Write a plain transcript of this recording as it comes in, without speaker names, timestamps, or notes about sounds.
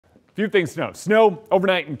Few things to know. Snow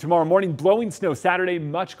overnight and tomorrow morning, blowing snow Saturday,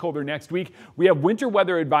 much colder next week. We have winter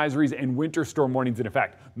weather advisories and winter storm warnings in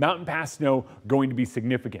effect. Mountain pass snow going to be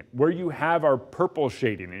significant. Where you have our purple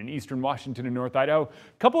shading in eastern Washington and North Idaho,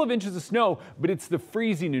 a couple of inches of snow, but it's the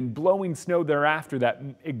freezing and blowing snow thereafter that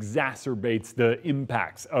exacerbates the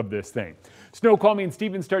impacts of this thing. Snoqualmie and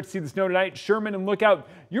Stevens start to see the snow tonight. Sherman and Lookout,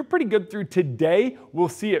 you're pretty good through today. We'll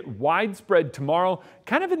see it widespread tomorrow,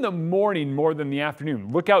 kind of in the morning more than the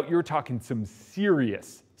afternoon. Lookout, you're talking some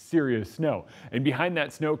serious snow. And behind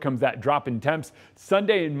that snow comes that drop in temps.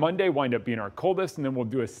 Sunday and Monday wind up being our coldest, and then we'll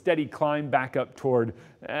do a steady climb back up toward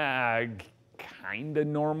kind of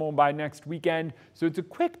normal by next weekend. So it's a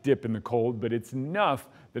quick dip in the cold, but it's enough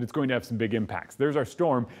that it's going to have some big impacts. There's our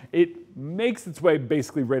storm. It makes its way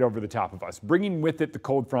basically right over the top of us, bringing with it the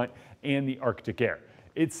cold front and the Arctic air.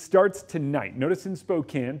 It starts tonight. Notice in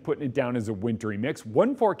Spokane, putting it down as a wintry mix.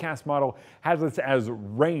 One forecast model has this as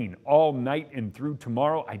rain all night and through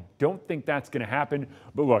tomorrow. I don't think that's going to happen,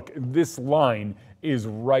 but look, this line is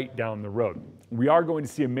right down the road. We are going to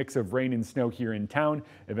see a mix of rain and snow here in town,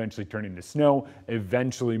 eventually turning to snow,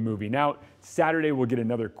 eventually moving out. Saturday we'll get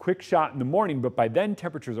another quick shot in the morning, but by then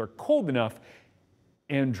temperatures are cold enough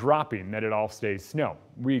and dropping that it all stays snow.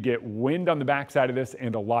 We get wind on the backside of this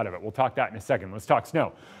and a lot of it. We'll talk that in a second. Let's talk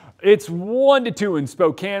snow. It's 1 to 2 in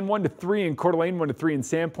Spokane, 1 to 3 in Coeur d'Alene, 1 to 3 in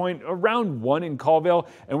Sandpoint, around 1 in Colville,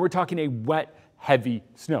 and we're talking a wet, heavy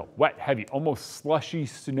snow. Wet, heavy, almost slushy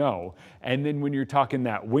snow. And then when you're talking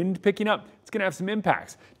that wind picking up, it's going to have some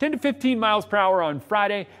impacts. 10 to 15 miles per hour on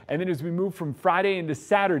Friday, and then as we move from Friday into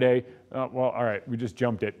Saturday, well, all right, we just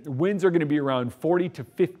jumped it. Winds are going to be around 40 to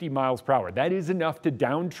 50 miles per hour. That is enough to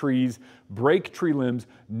down trees, break tree limbs,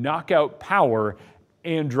 knock out power,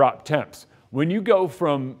 and drop temps. When you go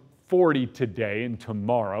from 40 today and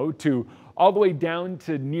tomorrow to all the way down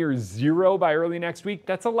to near 0 by early next week,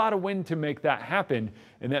 that's a lot of wind to make that happen.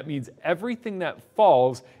 And that means everything that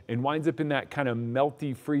falls and winds up in that kind of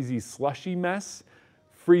melty, freezy, slushy mess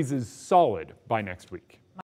freezes solid by next week.